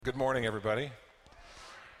Good morning, everybody.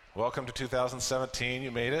 Welcome to 2017. You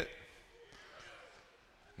made it.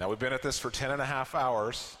 Now, we've been at this for 10 and a half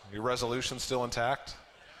hours. Your resolution still intact?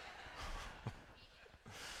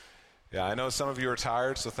 Yeah, I know some of you are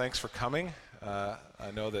tired, so thanks for coming. I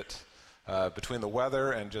know that between the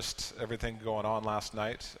weather and just everything going on last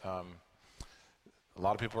night, a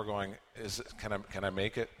lot of people are going, can I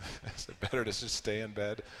make it? Is it better to just stay in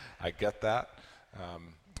bed? I get that.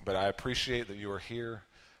 But I appreciate that you are here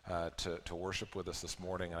to worship with us this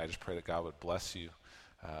morning, and I just pray that God would bless you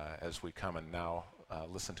as we come and now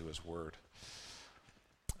listen to His Word.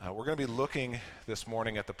 We're going to be looking this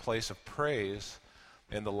morning at the place of praise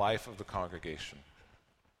in the life of the congregation.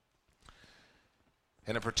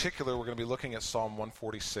 And in particular, we're going to be looking at Psalm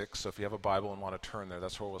 146, so if you have a Bible and want to turn there,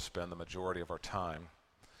 that's where we'll spend the majority of our time.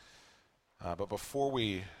 But before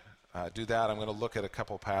we do that, I'm going to look at a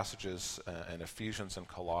couple of passages in Ephesians and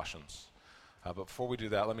Colossians. But before we do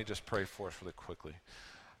that, let me just pray for us really quickly.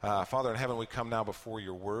 Father in heaven, we come now before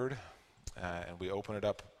your word, and we open it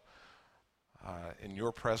up in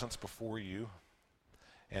your presence before you.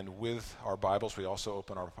 And with our Bibles, we also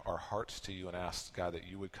open our hearts to you and ask, God, that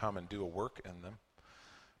you would come and do a work in them.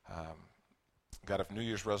 God, if New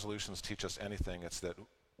Year's resolutions teach us anything, it's that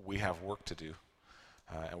we have work to do,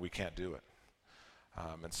 and we can't do it.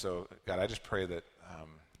 And so, God, I just pray that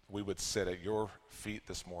we would sit at your feet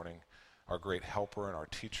this morning, our great helper and our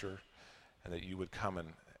teacher, and that you would come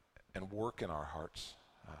and work in our hearts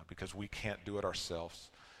because we can't do it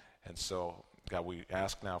ourselves. And so, God, we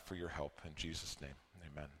ask now for your help in Jesus' name.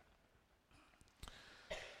 Amen.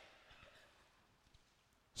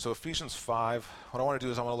 So Ephesians 5, what I want to do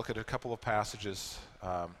is I want to look at a couple of passages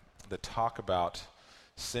that talk about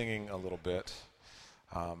singing a little bit,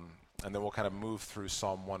 and then we'll kind of move through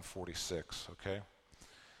Psalm 146, okay?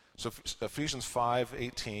 So Ephesians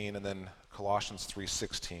 5:18 and then Colossians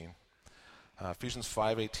 3:16. Ephesians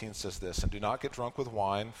 5:18 says this, "And do not get drunk with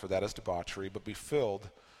wine, for that is debauchery, but be filled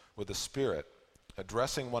with the Spirit,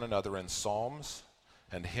 addressing one another in psalms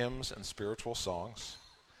and hymns and spiritual songs,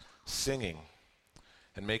 singing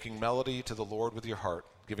and making melody to the Lord with your heart,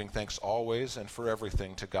 giving thanks always and for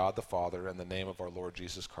everything to God the Father in the name of our Lord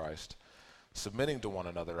Jesus Christ, submitting to one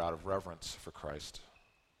another out of reverence for Christ."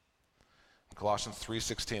 Colossians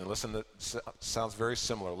 3:16, listen, that sounds very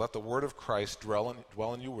similar. "Let the word of Christ dwell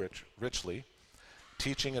in you richly,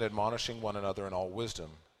 teaching and admonishing one another in all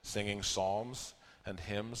wisdom, singing psalms and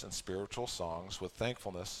hymns and spiritual songs with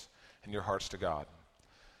thankfulness in your hearts to God."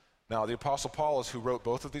 Now, the Apostle Paul is who wrote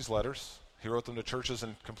both of these letters. He wrote them to churches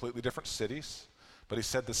in completely different cities, but he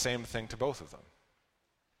said the same thing to both of them,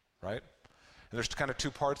 right? And there's kind of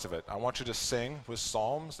two parts of it. I want you to sing with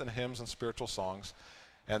psalms and hymns and spiritual songs.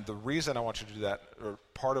 And the reason I want you to do that, or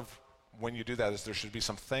part of when you do that, is there should be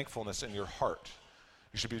some thankfulness in your heart.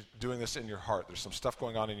 You should be doing this in your heart. There's some stuff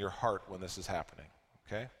going on in your heart when this is happening,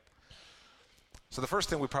 okay? So the first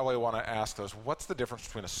thing we probably want to ask, though, is what's the difference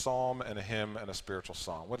between a psalm and a hymn and a spiritual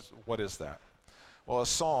song? What is that? Well, a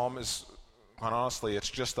psalm is, quite honestly, it's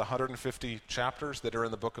just the 150 chapters that are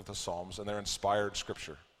in the book of the Psalms, and they're inspired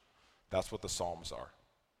scripture. That's what the Psalms are,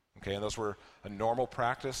 okay? And those were a normal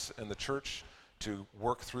practice in the church to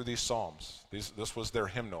work through these psalms. This was their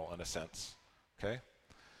hymnal, in a sense, okay?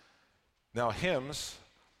 Now, hymns,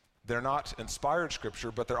 they're not inspired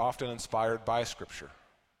scripture, but they're often inspired by scripture.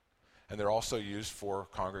 And they're also used for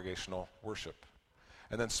congregational worship.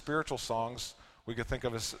 And then spiritual songs, we could think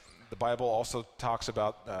of as, the Bible also talks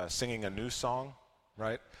about singing a new song,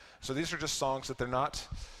 right? So these are just songs that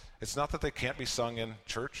it's not that they can't be sung in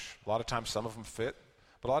church. A lot of times some of them fit,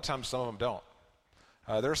 but a lot of times some of them don't.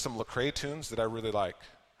 There are some Lecrae tunes that I really like,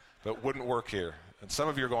 but wouldn't work here. And some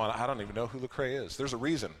of you are going, I don't even know who Lecrae is. There's a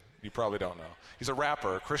reason you probably don't know. He's a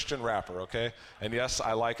rapper, a Christian rapper, okay? And yes,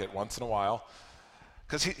 I like it once in a while,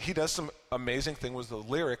 because he does some amazing thing with the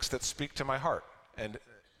lyrics that speak to my heart and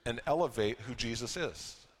elevate who Jesus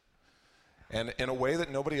is. And in a way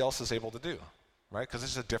that nobody else is able to do, right? Because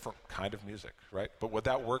this is a different kind of music, right? But would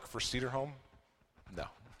that work for Cedar Home? No,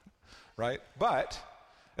 right? But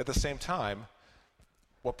at the same time,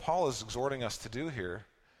 what Paul is exhorting us to do here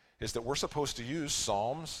is that we're supposed to use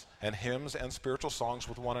psalms and hymns and spiritual songs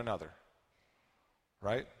with one another,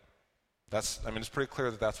 right? It's pretty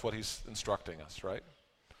clear that that's what he's instructing us, right?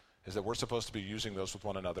 Is that we're supposed to be using those with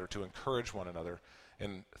one another to encourage one another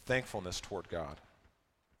in thankfulness toward God.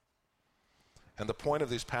 And the point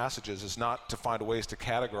of these passages is not to find ways to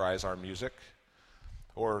categorize our music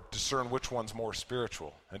or discern which one's more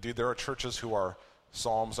spiritual. Indeed, there are churches who are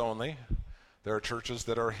psalms only. There are churches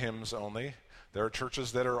that are hymns only. There are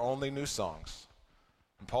churches that are only new songs.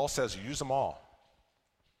 And Paul says, use them all.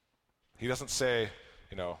 He doesn't say,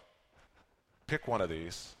 pick one of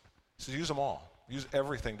these. He says, use them all. Use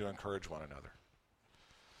everything to encourage one another.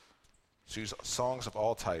 So use songs of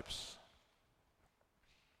all types.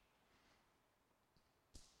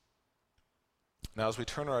 Now, as we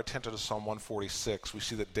turn our attention to Psalm 146, we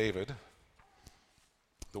see that David,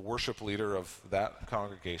 the worship leader of that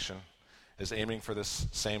congregation, is aiming for this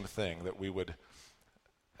same thing, that we would,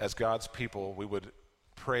 as God's people, we would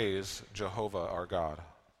praise Jehovah our God,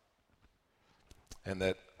 and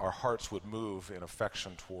that our hearts would move in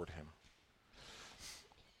affection toward him.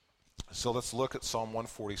 So let's look at Psalm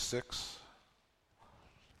 146.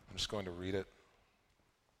 I'm just going to read it.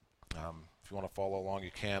 If you want to follow along,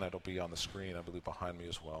 you can. It'll be on the screen, I believe, behind me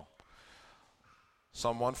as well.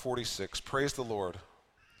 Psalm 146, praise the Lord.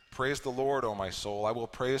 Praise the Lord, O my soul. I will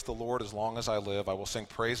praise the Lord as long as I live. I will sing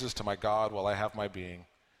praises to my God while I have my being.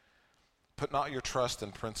 Put not your trust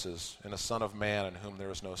in princes, in a son of man in whom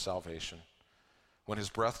there is no salvation. When his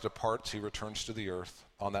breath departs, he returns to the earth.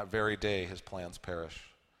 On that very day his plans perish.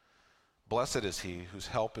 Blessed is he whose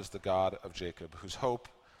help is the God of Jacob, whose hope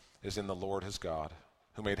is in the Lord his God,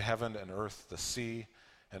 who made heaven and earth, the sea,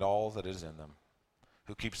 and all that is in them,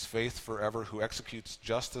 who keeps faith forever, who executes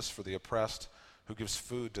justice for the oppressed, who gives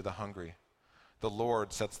food to the hungry. The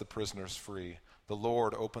Lord sets the prisoners free. The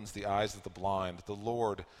Lord opens the eyes of the blind. The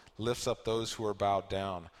Lord lifts up those who are bowed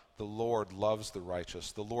down. The Lord loves the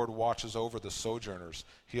righteous. The Lord watches over the sojourners.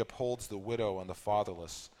 He upholds the widow and the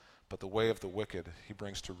fatherless, but the way of the wicked he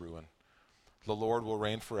brings to ruin. The Lord will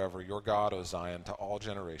reign forever, your God, O Zion, to all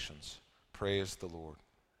generations. Praise the Lord.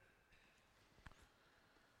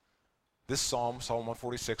 This psalm, Psalm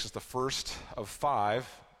 146, is the first of 5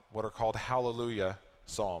 what are called Hallelujah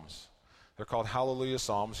Psalms. They're called Hallelujah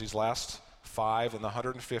Psalms. These last 5 in the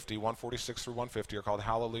 150, 146 through 150, are called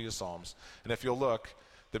Hallelujah Psalms. And if you'll look,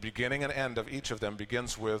 the beginning and end of each of them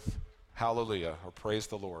begins with Hallelujah, or praise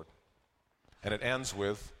the Lord. And it ends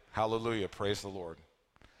with Hallelujah, praise the Lord.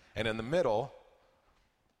 And in the middle,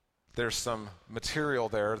 there's some material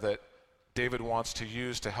there that David wants to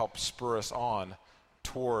use to help spur us on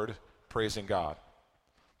toward praising God.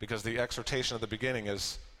 Because the exhortation at the beginning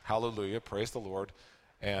is Hallelujah, praise the Lord,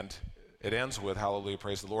 and it ends with Hallelujah,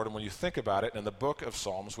 praise the Lord. And when you think about it, in the book of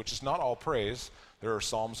Psalms, which is not all praise, there are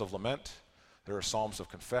psalms of lament, there are psalms of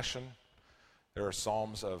confession, there are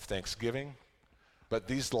psalms of thanksgiving, but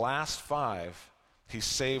these last 5 he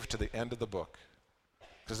saved to the end of the book,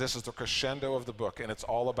 because this is the crescendo of the book, and it's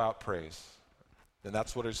all about praise. And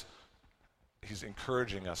that's what he's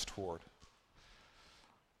encouraging us toward.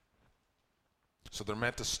 So they're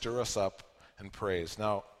meant to stir us up in praise.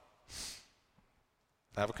 Now,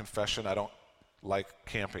 I have a confession. I don't like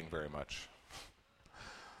camping very much.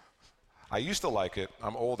 I used to like it.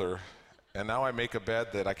 I'm older, and now I make a bed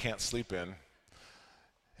that I can't sleep in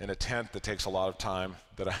a tent that takes a lot of time,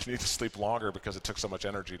 that I need to sleep longer because it took so much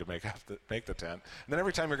energy to make the tent. And then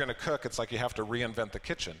every time you're going to cook, it's like you have to reinvent the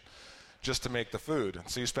kitchen just to make the food. And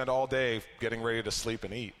so you spend all day getting ready to sleep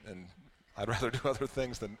and eat, and I'd rather do other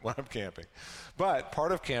things than when I'm camping. But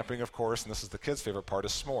part of camping, of course, and this is the kids' favorite part,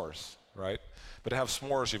 is s'mores, right? But to have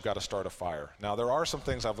s'mores, you've got to start a fire. Now, there are some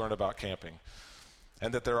things I've learned about camping,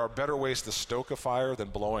 and that there are better ways to stoke a fire than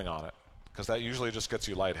blowing on it, because that usually just gets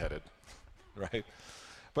you lightheaded, right?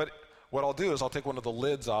 But what I'll do is I'll take one of the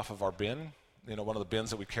lids off of our bin, one of the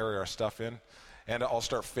bins that we carry our stuff in, and I'll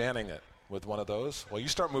start fanning it with one of those. Well, you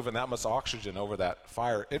start moving that much oxygen over that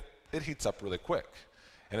fire, it heats up really quick.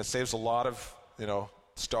 And it saves a lot of,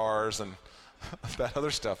 stars and that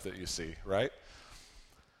other stuff that you see, right?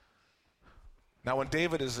 Now, when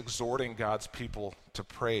David is exhorting God's people to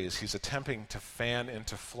praise, he's attempting to fan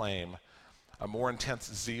into flame a more intense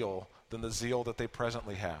zeal than the zeal that they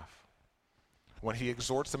presently have. When he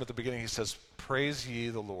exhorts them at the beginning, he says, praise ye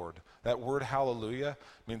the Lord. That word hallelujah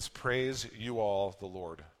means praise you all the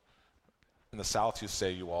Lord. In the South, you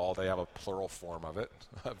say you all. They have a plural form of it,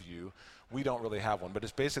 of you. We don't really have one, but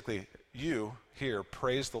it's basically you here,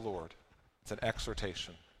 praise the Lord. It's an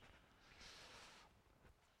exhortation.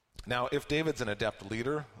 Now, if David's an adept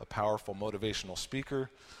leader, a powerful motivational speaker,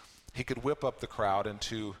 he could whip up the crowd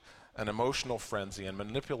into an emotional frenzy and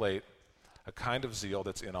manipulate a kind of zeal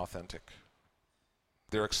that's inauthentic.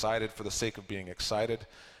 They're excited for the sake of being excited,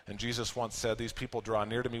 and Jesus once said, these people draw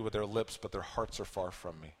near to me with their lips, but their hearts are far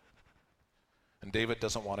from me. And David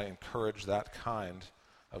doesn't want to encourage that kind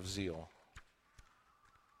of zeal.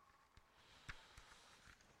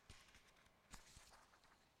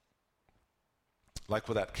 Like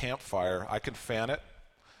with that campfire, I can fan it,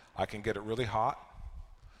 I can get it really hot,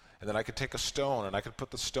 and then I could take a stone and I could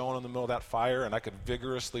put the stone in the middle of that fire and I could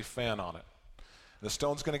vigorously fan on it. And the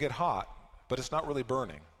stone's going to get hot, but it's not really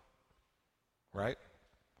burning, right?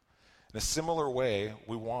 In a similar way,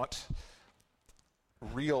 we want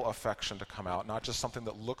real affection to come out, not just something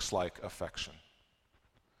that looks like affection.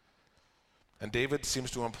 And David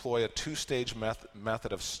seems to employ a two-stage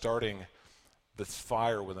method of starting this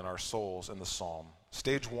fire within our souls in the psalm.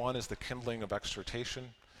 Stage one is the kindling of exhortation,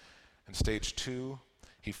 and stage two,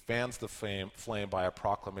 he fans the flame by a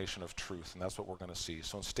proclamation of truth, and that's what we're going to see.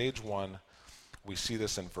 So in stage one, we see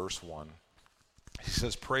this in verse 1. He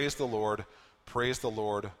says, praise the Lord,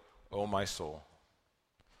 O my soul.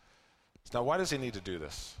 Now, why does he need to do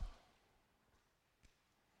this?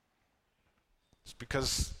 It's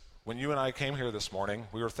because when you and I came here this morning,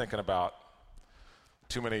 we were thinking about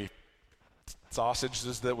too many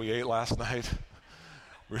sausages that we ate last night.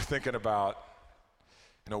 We were thinking about,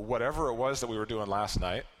 whatever it was that we were doing last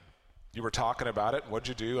night. You were talking about it. What'd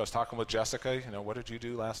you do? I was talking with Jessica. What did you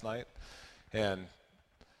do last night? And,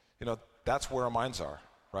 that's where our minds are,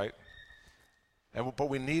 right? But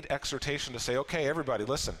we need exhortation to say, okay, everybody,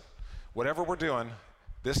 listen. Whatever we're doing,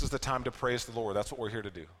 this is the time to praise the Lord. That's what we're here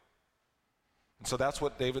to do. And so that's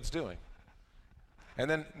what David's doing. And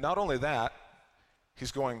then not only that,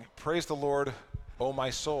 he's going, praise the Lord, O my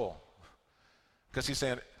soul. Because he's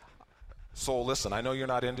saying, soul, listen, I know you're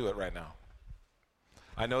not into it right now.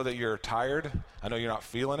 I know that you're tired. I know you're not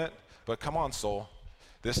feeling it. But come on, soul.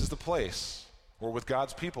 This is the place where with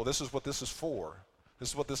God's people, this is what this is for. This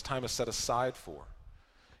is what this time is set aside for.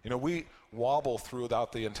 We wobble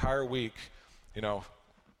throughout the entire week,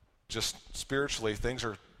 just spiritually,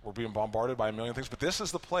 we're being bombarded by a million things. But this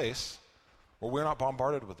is the place where we're not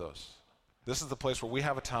bombarded with those. This is the place where we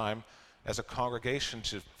have a time as a congregation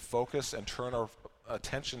to focus and turn our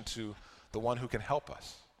attention to the one who can help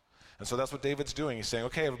us. And so that's what David's doing. He's saying,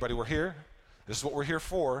 okay, everybody, we're here. This is what we're here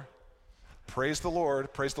for. Praise the Lord,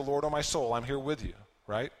 O my soul. I'm here with you,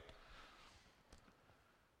 right?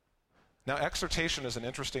 Now, exhortation is an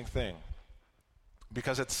interesting thing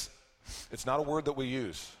because it's not a word that we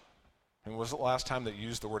use. When was the last time that you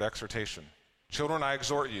used the word exhortation? Children, I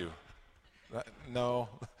exhort you. No,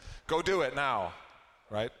 go do it now,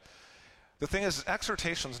 right? The thing is,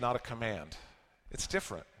 exhortation is not a command. It's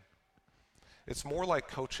different. It's more like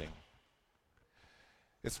coaching.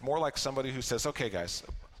 It's more like somebody who says, okay, guys,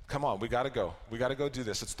 come on, we got to go. We got to go do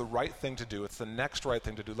this. It's the right thing to do. It's the next right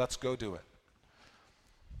thing to do. Let's go do it.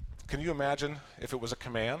 Can you imagine if it was a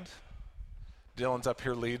command? Dylan's up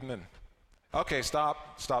here leading and, okay,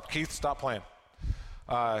 stop. Keith, stop playing.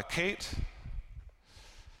 Kate,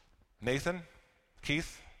 Nathan,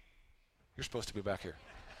 Keith, you're supposed to be back here.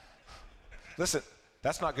 Listen,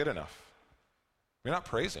 that's not good enough. You're not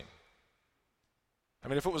praising. I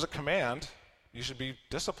mean, if it was a command, you should be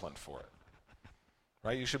disciplined for it,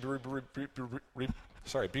 right? You should be rebuked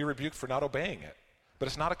for not obeying it. But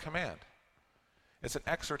it's not a command. It's an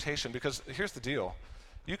exhortation because here's the deal.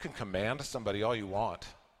 You can command somebody all you want,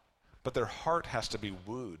 but their heart has to be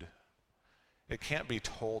wooed. It can't be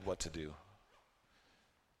told what to do,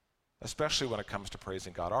 especially when it comes to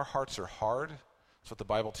praising God. Our hearts are hard. That's what the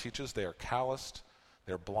Bible teaches. They are calloused.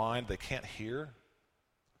 They're blind. They can't hear.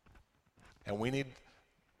 And we need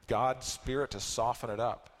God's Spirit to soften it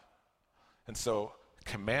up. And so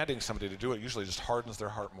commanding somebody to do it usually just hardens their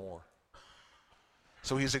heart more.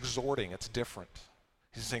 So he's exhorting. It's different.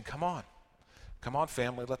 He's saying, come on,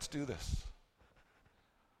 family, let's do this.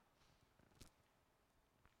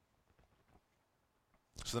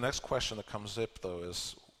 So the next question that comes up, though,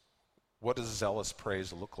 is what does zealous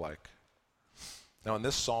praise look like? Now, in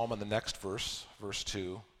this psalm, in the next verse, verse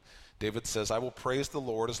 2, David says, I will praise the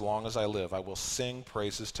Lord as long as I live. I will sing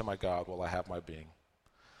praises to my God while I have my being.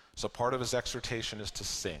 So part of his exhortation is to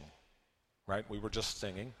sing, right? We were just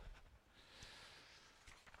singing.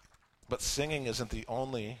 But singing isn't the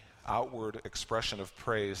only outward expression of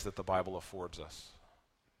praise that the Bible affords us.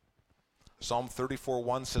 Psalm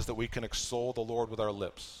 34:1 says that we can extol the Lord with our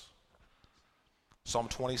lips. Psalm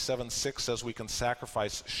 27:6 says we can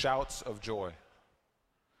sacrifice shouts of joy.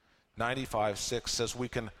 95:6 says we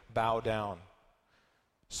can bow down.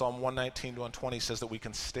 Psalm 119-120 says that we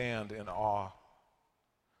can stand in awe.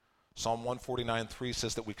 Psalm 149:3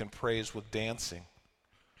 says that we can praise with dancing.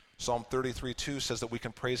 Psalm 33:2 says that we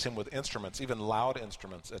can praise him with instruments, even loud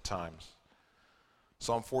instruments at times.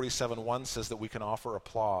 Psalm 47:1 says that we can offer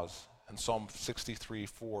applause. And Psalm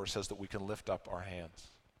 63:4 says that we can lift up our hands.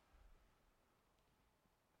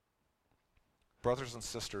 Brothers and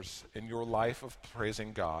sisters, in your life of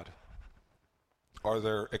praising God, are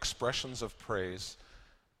there expressions of praise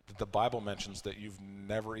that the Bible mentions that you've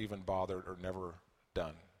never even bothered or never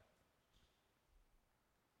done?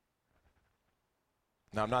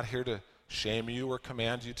 Now, I'm not here to shame you or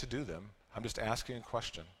command you to do them. I'm just asking a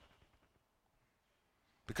question.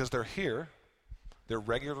 because they're here. They're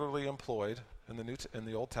regularly employed in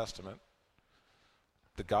the Old Testament.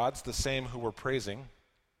 The God's the same who we're praising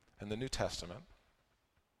in the New Testament.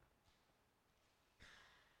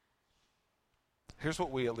 Here's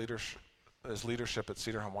what we as leadership at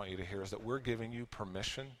Cedar Home want you to hear, is that we're giving you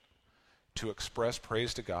permission to express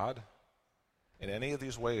praise to God in any of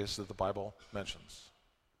these ways that the Bible mentions.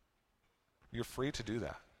 You're free to do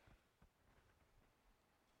that.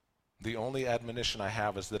 The only admonition I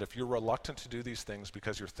have is that if you're reluctant to do these things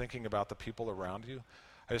because you're thinking about the people around you,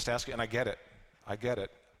 I just ask you, and I get it. I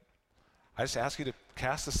just ask you to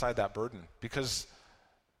cast aside that burden, because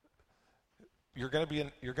you're going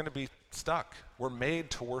to be stuck. We're made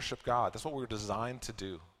to worship God. That's what we're designed to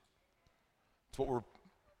do. It's what we're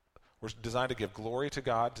designed to give glory to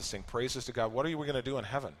God, to sing praises to God. What are we going to do in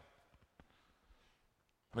heaven?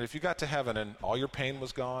 I mean, if you got to heaven and all your pain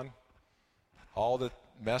was gone, all the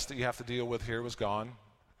mess that you have to deal with here was gone,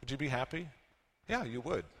 would you be happy? Yeah, you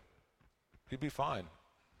would. You'd be fine.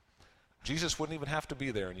 Jesus wouldn't even have to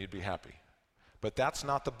be there and you'd be happy. But that's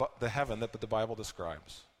not the heaven that the Bible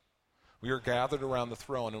describes. We are gathered around the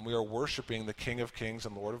throne and we are worshiping the King of Kings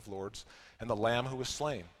and Lord of Lords and the Lamb who was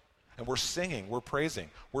slain. And we're singing, we're praising,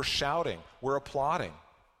 we're shouting, we're applauding.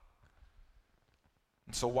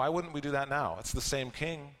 And so why wouldn't we do that now? It's the same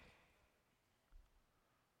King.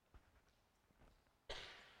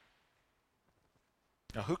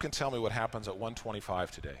 Now, who can tell me what happens at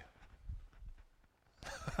 1:25 today?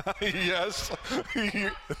 Yes,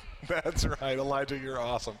 that's right. Elijah, you're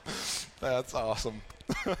awesome. That's awesome.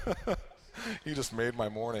 You just made my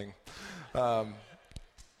morning.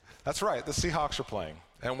 That's right. The Seahawks are playing.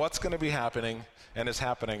 And what's going to be happening, and is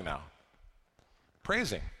happening now?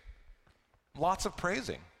 Praising. Lots of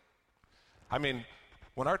praising. I mean,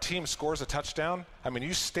 when our team scores a touchdown, I mean,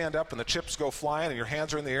 you stand up and the chips go flying and your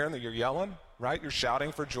hands are in the air and you're yelling, right? You're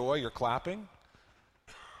shouting for joy, you're clapping.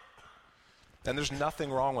 And there's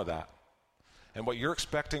nothing wrong with that. And what you're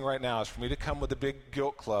expecting right now is for me to come with a big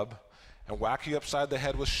guilt club and whack you upside the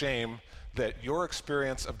head with shame that your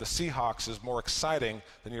experience of the Seahawks is more exciting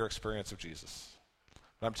than your experience of Jesus.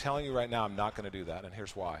 But I'm telling you right now, I'm not going to do that, and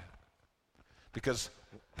here's why. Because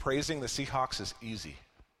praising the Seahawks is easy.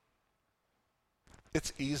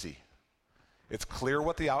 It's easy. It's clear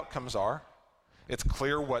what the outcomes are. It's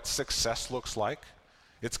clear what success looks like.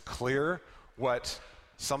 It's clear what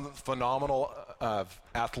some phenomenal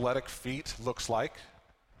athletic feat looks like.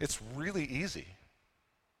 It's really easy.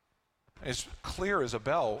 It's clear as a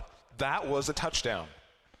bell. That was a touchdown.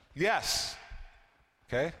 Yes.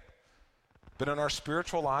 Okay? But in our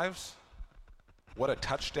spiritual lives, what a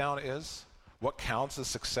touchdown is, what counts as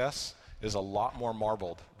success, is a lot more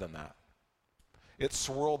marbled than that. It's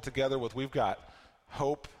swirled together with, we've got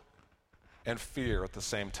hope and fear at the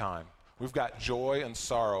same time. We've got joy and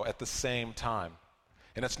sorrow at the same time.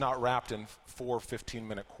 And it's not wrapped in 4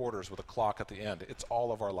 15-minute quarters with a clock at the end. It's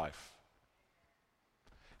all of our life.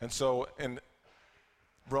 And so in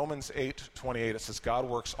Romans 8:28, it says, God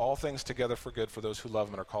works all things together for good for those who love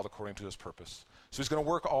him and are called according to his purpose. So he's going to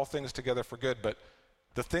work all things together for good, but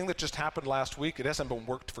the thing that just happened last week, it hasn't been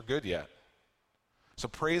worked for good yet. So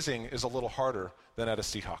praising is a little harder than at a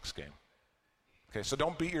Seahawks game. Okay, so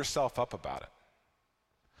don't beat yourself up about it.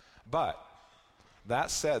 But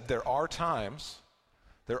that said, there are times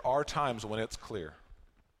when it's clear.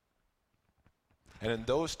 And in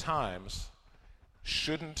those times,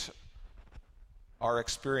 shouldn't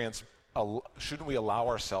we allow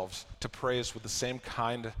ourselves to praise with the same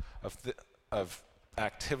kind of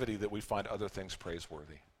activity that we find other things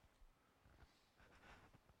praiseworthy?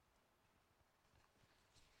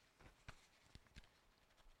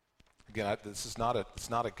 Again, it's not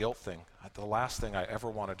a guilt thing. The last thing I ever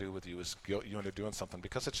want to do with you is guilt you into doing something,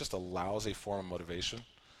 because it's just a lousy form of motivation.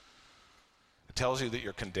 It tells you that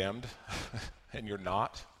you're condemned, and you're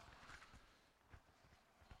not.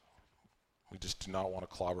 We just do not want to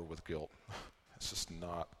clobber with guilt. It's just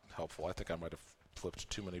not helpful. I think I might have flipped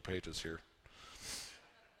too many pages here.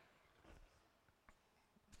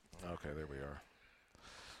 Okay, there we are.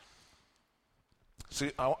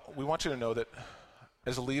 See, we want you to know that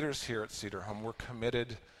as leaders here at Cedar Home, we're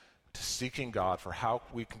committed to seeking God for how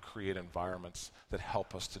we can create environments that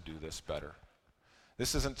help us to do this better.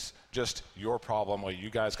 This isn't just your problem, well, you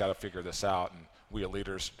guys got to figure this out, and we as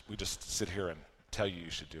leaders, we just sit here and tell you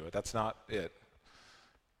should do it. That's not it.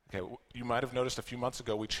 Okay, you might have noticed a few months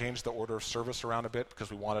ago we changed the order of service around a bit because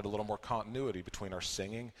we wanted a little more continuity between our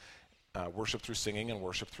singing, worship through singing, and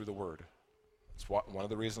worship through the Word. It's one of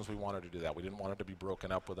the reasons we wanted to do that. We didn't want it to be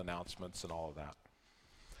broken up with announcements and all of that.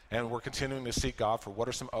 And we're continuing to seek God for what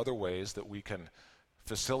are some other ways that we can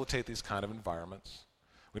facilitate these kind of environments.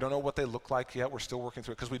 We don't know what they look like yet. We're still working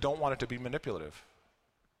through it because we don't want it to be manipulative.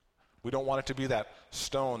 We don't want it to be that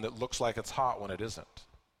stone that looks like it's hot when it isn't.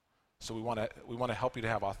 So we want to help you to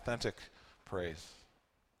have authentic praise.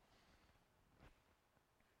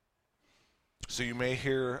 So you may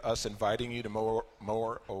hear us inviting you to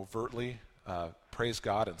more overtly praise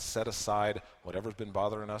God and set aside whatever's been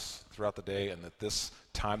bothering us throughout the day, and that this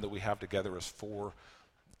time that we have together is for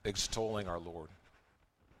extolling our Lord.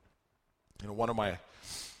 You know, one of my,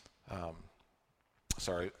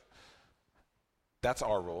 that's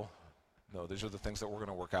our role. No, these are the things that we're going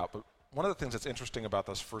to work out. But one of the things that's interesting about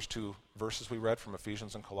those first two verses we read from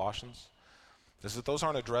Ephesians and Colossians is that those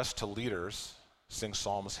aren't addressed to leaders, sing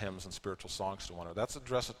psalms, hymns, and spiritual songs to one another. That's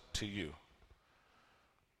addressed to you,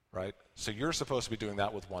 right? So you're supposed to be doing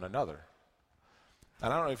that with one another.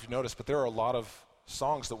 And I don't know if you noticed, but there are a lot of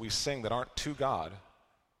songs that we sing that aren't to God.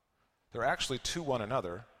 They're actually to one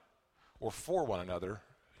another or for one another.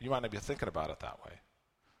 You might not be thinking about it that way.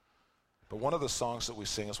 But one of the songs that we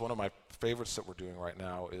sing is one of my favorites that we're doing right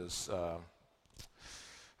now is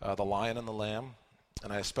The Lion and the Lamb.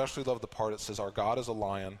 And I especially love the part that says, our God is a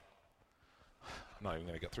lion. I'm not even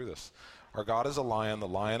going to get through this. Our God is a lion, the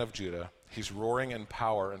Lion of Judah. He's roaring in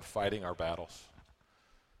power and fighting our battles.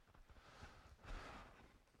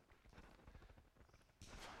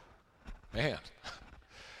 Man,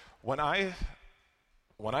 when I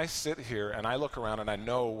sit here and I look around and I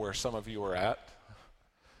know where some of you are at,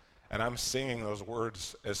 and I'm singing those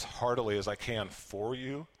words as heartily as I can for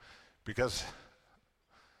you, because,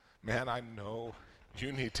 man, I know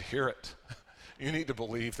you need to hear it. You need to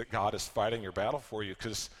believe that God is fighting your battle for you,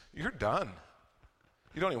 because you're done.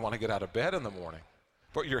 You don't even want to get out of bed in the morning,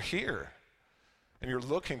 but you're here, and you're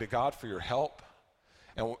looking to God for your help.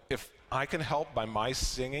 And if I can help by my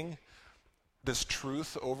singing this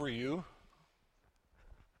truth over you,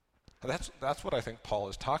 that's what I think Paul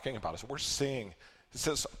is talking about. Is we're singing. It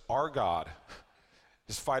says our God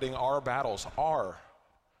is fighting our battles.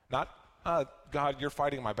 Not God, you're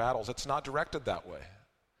fighting my battles. It's not directed that way.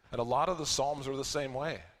 And a lot of the Psalms are the same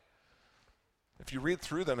way. If you read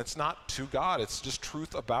through them, it's not to God. It's just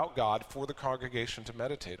truth about God for the congregation to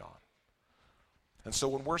meditate on. And so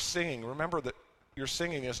when we're singing, remember that your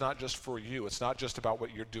singing is not just for you. It's not just about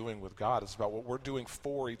what you're doing with God. It's about what we're doing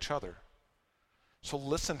for each other. So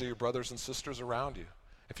listen to your brothers and sisters around you.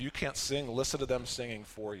 If you can't sing, listen to them singing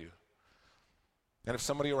for you. And if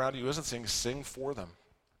somebody around you isn't singing, sing for them.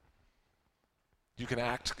 You can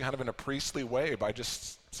act kind of in a priestly way by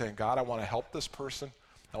just saying, God, I want to help this person.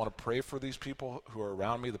 I want to pray for these people who are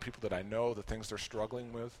around me, the people that I know, the things they're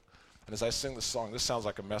struggling with. And as I sing this song, this sounds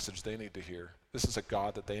like a message they need to hear. This is a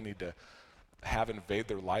God that they need to have invade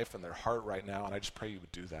their life and their heart right now, and I just pray you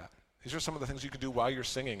would do that. These are some of the things you can do while you're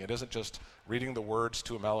singing. It isn't just reading the words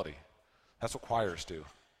to a melody. That's what choirs do.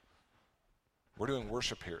 We're doing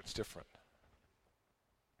worship here. It's different.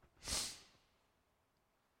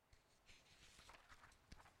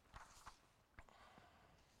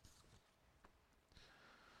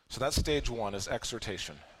 So that's stage one, is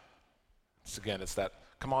exhortation. It's that,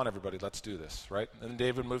 come on everybody, let's do this, right? And then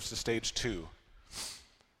David moves to stage two.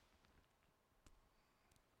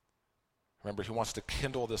 Remember, he wants to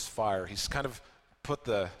kindle this fire. He's kind of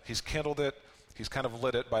he's kindled it, he's kind of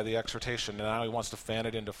lit it by the exhortation, and now he wants to fan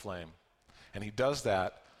it into flame. And he does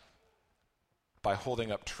that by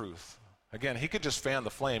holding up truth. Again, he could just fan the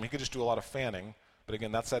flame. He could just do a lot of fanning. But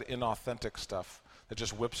again, that's that inauthentic stuff that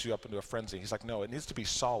just whips you up into a frenzy. He's like, no, it needs to be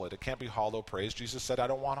solid. It can't be hollow praise. Jesus said, I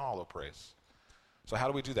don't want hollow praise. So how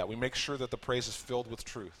do we do that? We make sure that the praise is filled with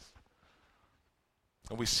truth.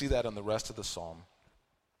 And we see that in the rest of the psalm.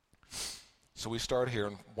 So we start here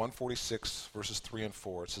in 146, verses 3 and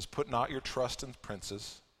 4. It says, put not your trust in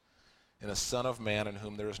princes, in a son of man in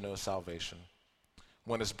whom there is no salvation.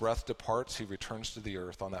 When his breath departs, he returns to the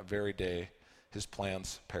earth. On that very day, his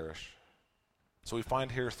plans perish. So we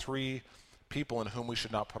find here three people in whom we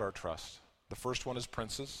should not put our trust. The first one is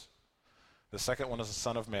princes. The second one is the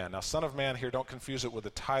Son of Man. Now, Son of Man here, don't confuse it with the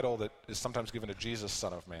title that is sometimes given to Jesus,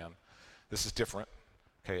 Son of Man. This is different.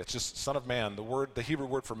 Okay, it's just Son of Man. The Hebrew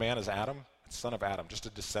word for man is Adam. It's son of Adam, just a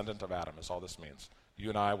descendant of Adam is all this means. You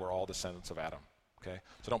and I were all descendants of Adam. Okay,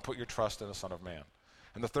 so don't put your trust in the Son of Man.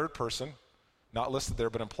 And the third person, not listed there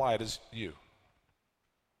but implied, is you.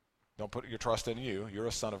 Don't put your trust in you. You're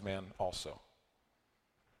a son of man also.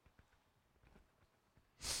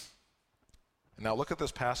 Now look at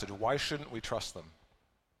this passage. Why shouldn't we trust them?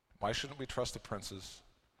 Why shouldn't we trust the princes?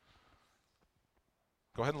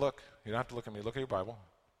 Go ahead and look. You don't have to look at me. Look at your Bible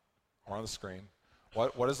or on the screen.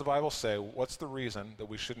 What does the Bible say? What's the reason that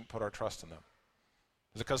we shouldn't put our trust in them?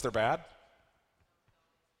 Is it because they're bad?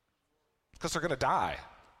 Because they're going to die.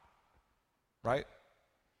 right?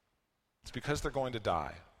 It's because they're going to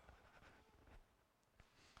die.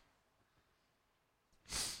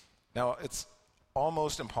 Now, it's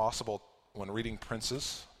almost impossible when reading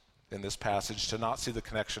Princes in this passage to not see the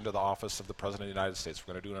connection to the office of the President of the United States.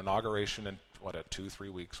 We're going to do an inauguration in, 2-3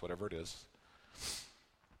 weeks, whatever it is.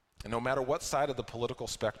 And no matter what side of the political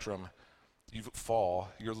spectrum you fall,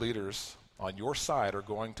 your leaders on your side are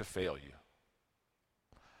going to fail you.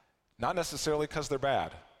 Not necessarily because they're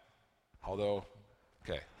bad, although,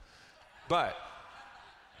 okay. But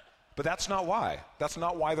that's not why. That's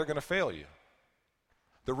not why they're going to fail you.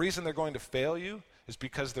 The reason they're going to fail you is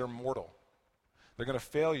because they're mortal. They're going to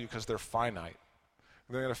fail you because they're finite.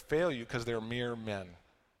 They're going to fail you because they're mere men.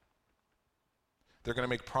 They're going to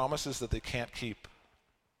make promises that they can't keep.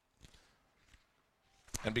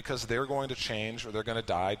 And because they're going to change or they're going to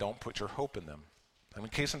die, don't put your hope in them. I mean,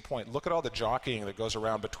 case in point, look at all the jockeying that goes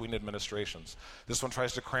around between administrations. This one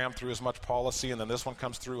tries to cram through as much policy, and then this one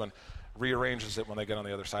comes through and rearranges it when they get on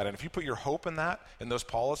the other side. And if you put your hope in that, in those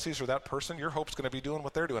policies or that person, your hope's going to be doing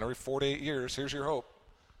what they're doing. Every 4 to 8 years, here's your hope,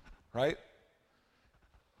 right?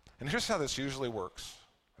 And here's how this usually works.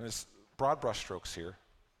 And it's broad brushstrokes here.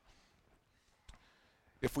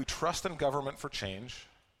 If we trust in government for change,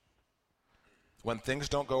 when things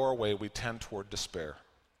don't go our way, we tend toward despair.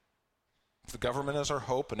 If the government is our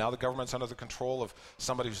hope, and now the government's under the control of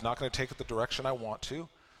somebody who's not going to take it the direction I want to,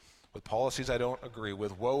 with policies I don't agree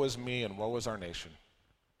with, woe is me and woe is our nation.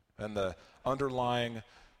 And the underlying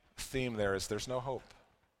theme there is there's no hope.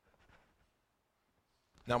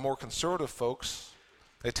 Now, more conservative folks,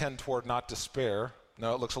 they tend toward not despair.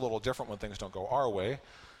 Now, it looks a little different when things don't go our way.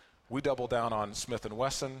 We double down on Smith &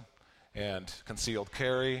 Wesson and concealed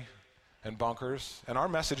carry and bunkers. And our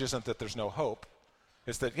message isn't that there's no hope.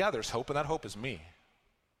 It's that, yeah, there's hope, and that hope is me.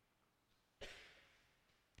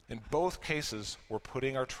 In both cases, we're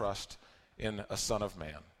putting our trust in a Son of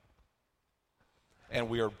Man. And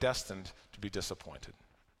we are destined to be disappointed.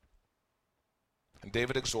 And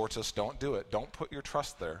David exhorts us, don't do it. Don't put your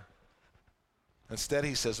trust there. Instead,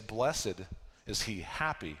 he says, blessed is he,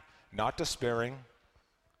 happy, not despairing.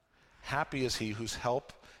 Happy is he whose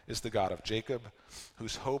help is the God of Jacob,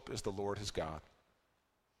 whose hope is the Lord his God.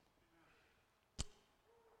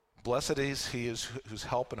 Blessed is he whose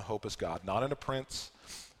help and hope is God, not in a prince,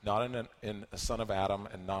 not in a son of Adam,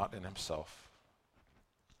 and not in himself.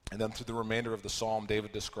 And then through the remainder of the psalm,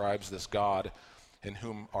 David describes this God in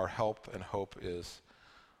whom our help and hope is.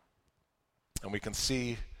 And we can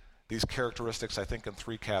see these characteristics, I think, in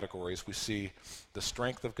 3 categories. We see the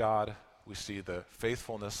strength of God, we see the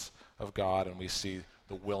faithfulness of God, and we see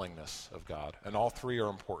the willingness of God. And all 3 are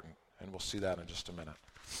important, and we'll see that in just a minute.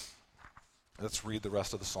 Let's read the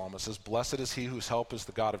rest of the psalm. It says, blessed is he whose help is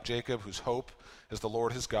the God of Jacob, whose hope is the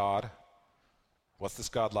Lord his God. What's this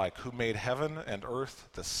God like? Who made heaven and earth,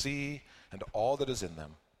 the sea, and all that is in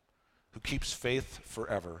them, who keeps faith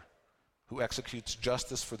forever, who executes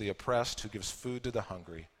justice for the oppressed, who gives food to the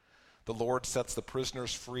hungry. The Lord sets the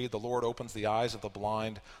prisoners free. The Lord opens the eyes of the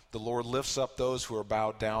blind. The Lord lifts up those who are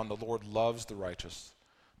bowed down. The Lord loves the righteous.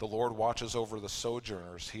 The Lord watches over the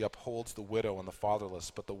sojourners. He upholds the widow and the fatherless,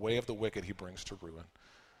 but the way of the wicked he brings to ruin.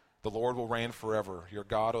 The Lord will reign forever, your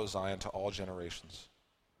God, O Zion, to all generations.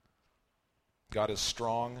 God is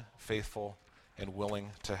strong, faithful, and willing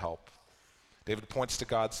to help. David points to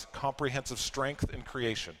God's comprehensive strength in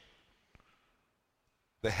creation.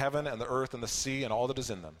 The heaven and the earth and the sea and all that is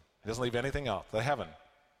in them. He doesn't leave anything out. The heavens.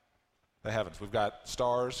 We've got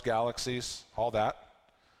stars, galaxies, all that.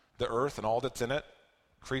 The earth and all that's in it.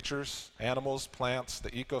 Creatures, animals, plants,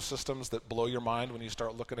 the ecosystems that blow your mind when you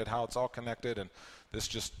start looking at how it's all connected and this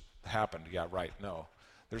just happened. Yeah, right. No.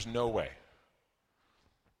 There's no way.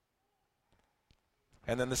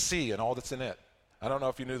 And then the sea and all that's in it. I don't know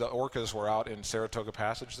if you knew the orcas were out in Saratoga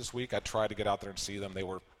Passage this week. I tried to get out there and see them. They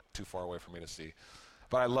were too far away for me to see.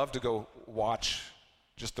 But I love to go watch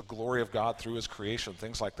just the glory of God through his creation.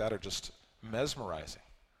 Things like that are just mesmerizing.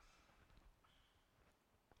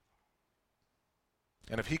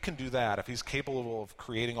 And if he can do that, if he's capable of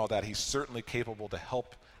creating all that, he's certainly capable to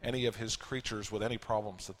help any of his creatures with any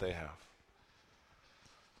problems that they have.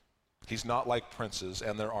 He's not like princes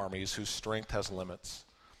and their armies whose strength has limits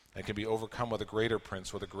and can be overcome with a greater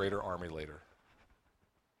prince with a greater army later.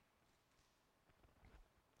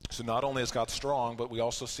 So not only is God strong, but we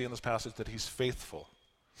also see in this passage that he's faithful.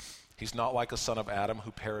 He's not like a son of Adam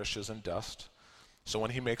who perishes in dust. So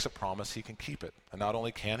when he makes a promise, he can keep it. And not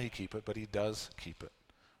only can he keep it, but he does keep it.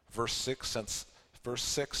 Verse 6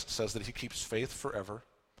 says that he keeps faith forever.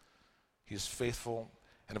 He is faithful.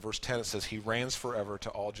 And in verse 10 it says he reigns forever to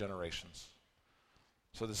all generations.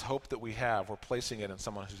 So this hope that we have, we're placing it in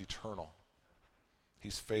someone who's eternal.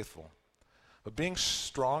 He's faithful. But being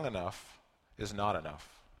strong enough is not enough.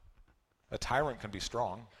 A tyrant can be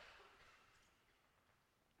strong.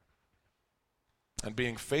 And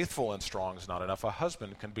being faithful and strong is not enough. A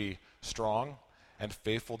husband can be strong and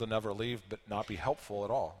faithful to never leave, but not be helpful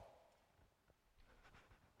at all.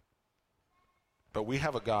 But we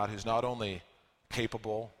have a God who's not only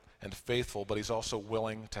capable and faithful, but he's also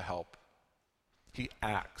willing to help. He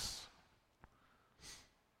acts.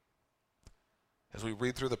 As we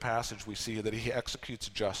read through the passage, we see that he executes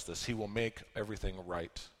justice. He will make everything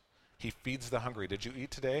right. He feeds the hungry. Did you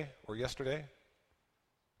eat today or yesterday?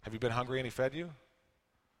 Have you been hungry and he fed you?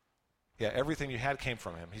 Yeah, everything you had came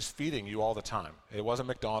from him. He's feeding you all the time. It wasn't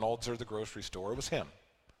McDonald's or the grocery store. It was him.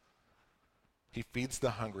 He feeds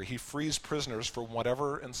the hungry. He frees prisoners from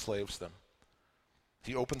whatever enslaves them.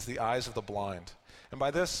 He opens the eyes of the blind. And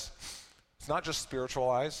by this, it's not just spiritual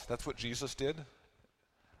eyes. That's what Jesus did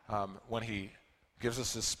when he gives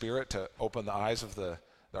us his Spirit to open the eyes of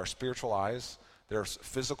our spiritual eyes. There's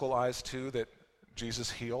physical eyes too that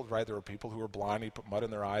Jesus healed, right? There were people who were blind. He put mud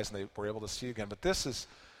in their eyes and they were able to see again. But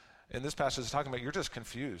in this passage, it's talking about you're just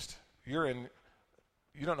confused. You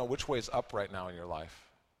don't know which way is up right now in your life.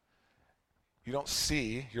 You don't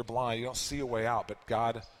see, you're blind, you don't see a way out, but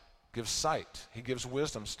God gives sight. He gives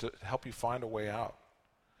wisdom to help you find a way out.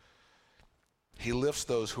 He lifts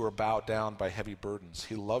those who are bowed down by heavy burdens.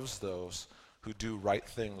 He loves those who do right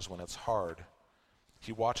things when it's hard.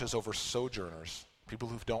 He watches over sojourners, people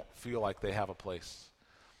who don't feel like they have a place.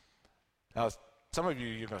 Now, some of you,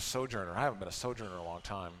 you're a sojourner. I haven't been a sojourner in a long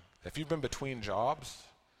time. If you've been between jobs,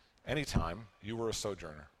 anytime, you were a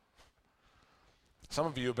sojourner. Some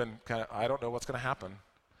of you have been I don't know what's going to happen.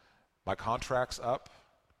 My contract's up.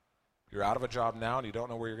 You're out of a job now and you don't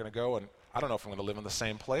know where you're going to go. And I don't know if I'm going to live in the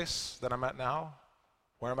same place that I'm at now.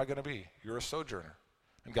 Where am I going to be? You're a sojourner.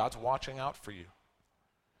 And God's watching out for you.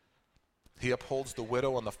 He upholds the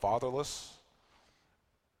widow and the fatherless,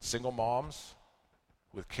 single moms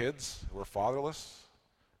with kids who are fatherless.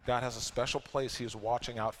 God has a special place. He is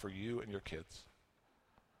watching out for you and your kids.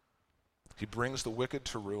 He brings the wicked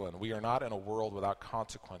to ruin. We are not in a world without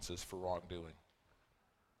consequences for wrongdoing.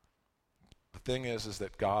 The thing is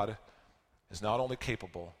that God is not only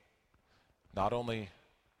capable, not only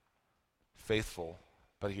faithful,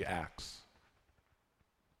 but he acts.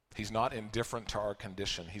 He's not indifferent to our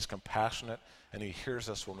condition. He's compassionate, and he hears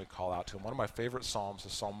us when we call out to him. One of my favorite Psalms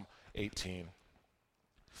is Psalm 18.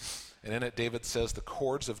 And in it, David says, "The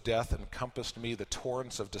cords of death encompassed me, the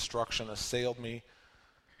torrents of destruction assailed me.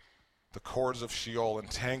 The cords of Sheol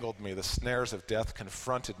entangled me, the snares of death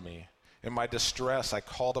confronted me. In my distress, I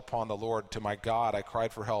called upon the Lord. To my God, I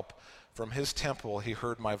cried for help. From his temple, he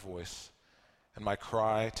heard my voice, and my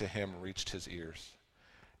cry to him reached his ears."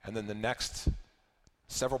 And then the next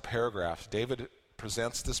several paragraphs, David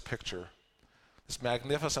presents this picture, this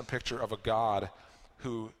magnificent picture of a God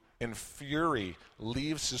who, in fury,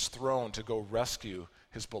 leaves his throne to go rescue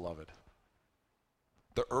his beloved.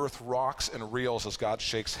 The earth rocks and reels as God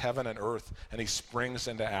shakes heaven and earth, and he springs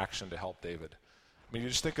into action to help David. I mean, you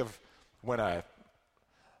just think of when a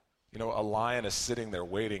lion is sitting there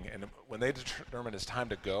waiting, and when they determine it's time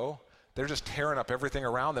to go, they're just tearing up everything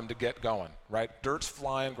around them to get going, right? Dirt's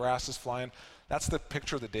flying, grass is flying. That's the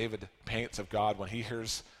picture that David paints of God when he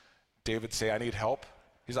hears David say, "I need help."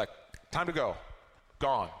 He's like, "Time to go,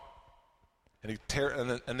 gone." And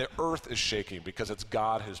the earth is shaking because it's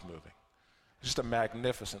God who's moving. It's just a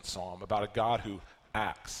magnificent psalm about a God who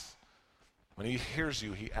acts. When he hears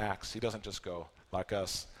you, he acts. He doesn't just go like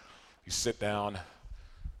us. You sit down,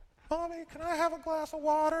 "Mommy, can I have a glass of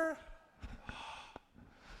water?"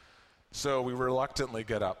 So we reluctantly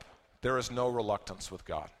get up. There is no reluctance with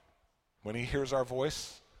God. When he hears our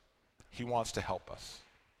voice, he wants to help us.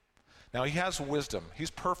 Now, he has wisdom.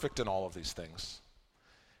 He's perfect in all of these things.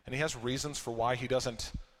 And he has reasons for why he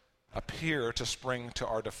doesn't appear to spring to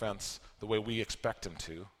our defense the way we expect him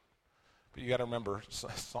to. But you got to remember,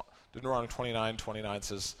 Deuteronomy 29:29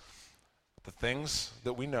 says, "The things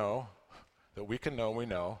that we know, that we can know, we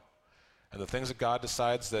know. And the things that God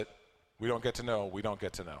decides that we don't get to know, we don't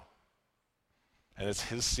get to know." And it's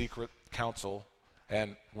his secret counsel.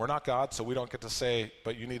 And we're not God, so we don't get to say,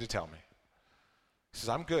 "But you need to tell me." He says,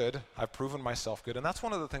 "I'm good. I've proven myself good." And that's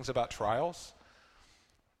one of the things about trials.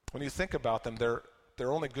 When you think about them, they're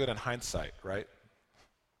only good in hindsight, right?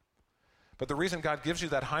 But the reason God gives you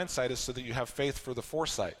that hindsight is so that you have faith for the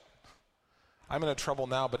foresight. I'm in trouble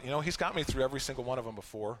now, but he's got me through every single one of them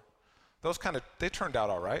before. They turned out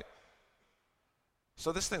all right.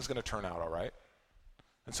 So this thing's going to turn out all right.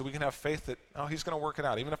 And so we can have faith that, he's going to work it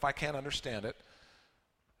out. Even if I can't understand it,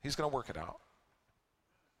 he's going to work it out.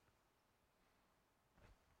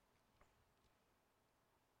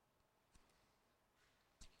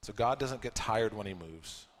 So God doesn't get tired when he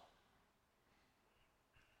moves.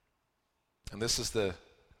 And this is the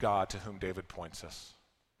God to whom David points us.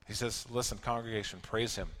 He says, listen, congregation,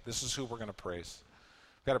 praise him. This is who we're going to praise.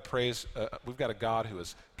 We've got a God who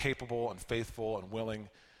is capable and faithful and willing.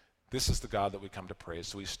 This is the God that we come to praise.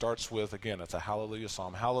 So he starts with, again, it's a hallelujah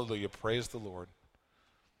psalm. Hallelujah, praise the Lord.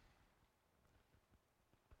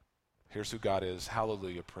 Here's who God is.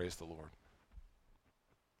 Hallelujah, praise the Lord.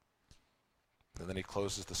 And then he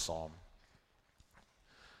closes the psalm.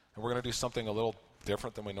 And we're going to do something a little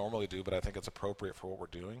different than we normally do, but I think it's appropriate for what we're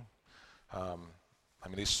doing.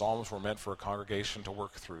 These psalms were meant for a congregation to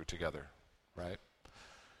work through together, right?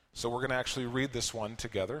 So we're going to actually read this one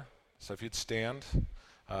together. So if you'd stand,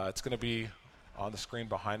 it's going to be on the screen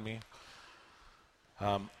behind me.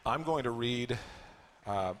 I'm going to read.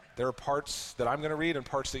 There are parts that I'm going to read and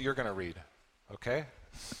parts that you're going to read, okay?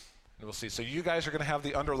 And we'll see. So you guys are going to have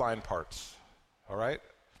the underlined parts, all right?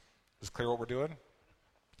 Is it clear what we're doing?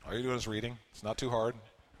 All you're doing is reading. It's not too hard,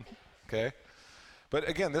 okay? But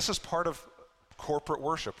again, this is part of corporate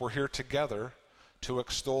worship. We're here together to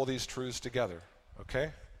extol these truths together,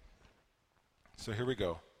 okay? So here we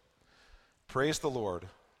go. Praise the Lord.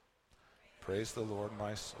 Praise the Lord,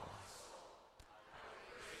 my soul.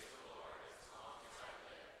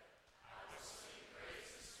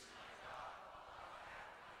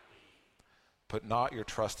 Put not your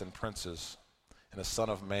trust in princes, in a son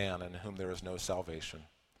of man in whom there is no salvation.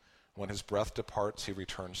 When his breath departs, he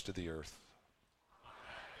returns to the earth.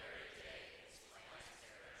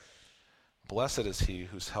 Blessed is he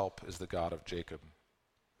whose help is the God of Jacob,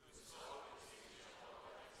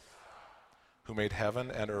 who made heaven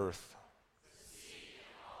and earth,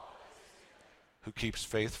 who keeps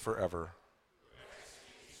faith forever,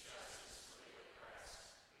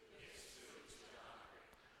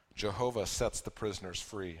 Jehovah sets the prisoners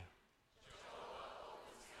free.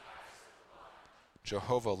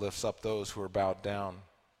 Jehovah lifts up those who are bowed down.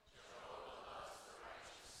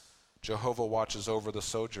 Jehovah watches over the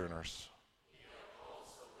sojourners.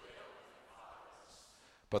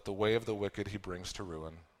 But the way of the wicked he brings to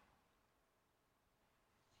ruin.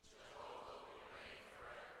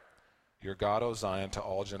 Your God, O Zion, to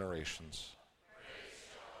all generations.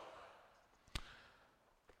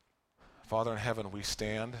 Father in heaven, we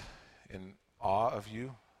stand in awe of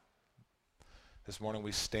you. This morning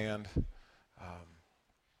we stand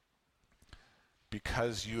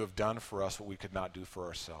because you have done for us what we could not do for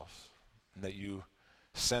ourselves, and that you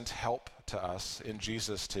sent help to us in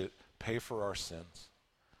Jesus to pay for our sins.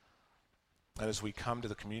 And as we come to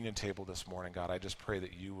the communion table this morning, God, I just pray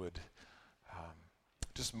that you would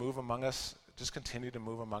just move among us, just continue to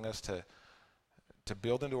move among us to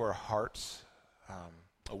build into our hearts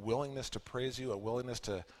a willingness to praise you, a willingness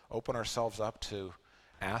to open ourselves up to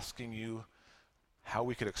asking you how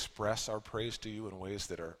we could express our praise to you in ways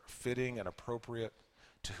that are fitting and appropriate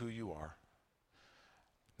to who you are.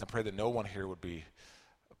 I pray that no one here would be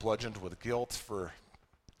bludgeoned with guilt for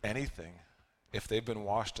anything. If they've been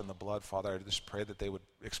washed in the blood, Father, I just pray that they would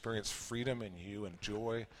experience freedom in you and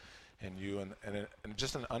joy in you and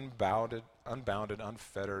just an unbounded,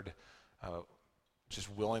 unfettered just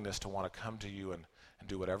willingness to want to come to you and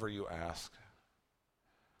do whatever you ask.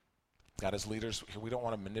 God, as leaders, we don't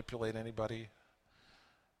want to manipulate anybody.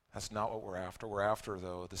 That's not what we're after. We're after,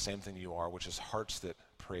 though, the same thing you are, which is hearts that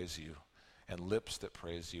praise you and lips that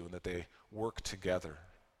praise you, and that they work together,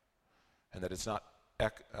 and that it's not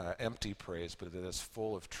empty praise, but that it's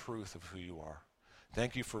full of truth of who you are.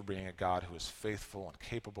 Thank you for being a God who is faithful and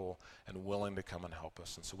capable and willing to come and help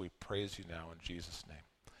us. And so we praise you now in Jesus'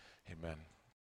 name. Amen.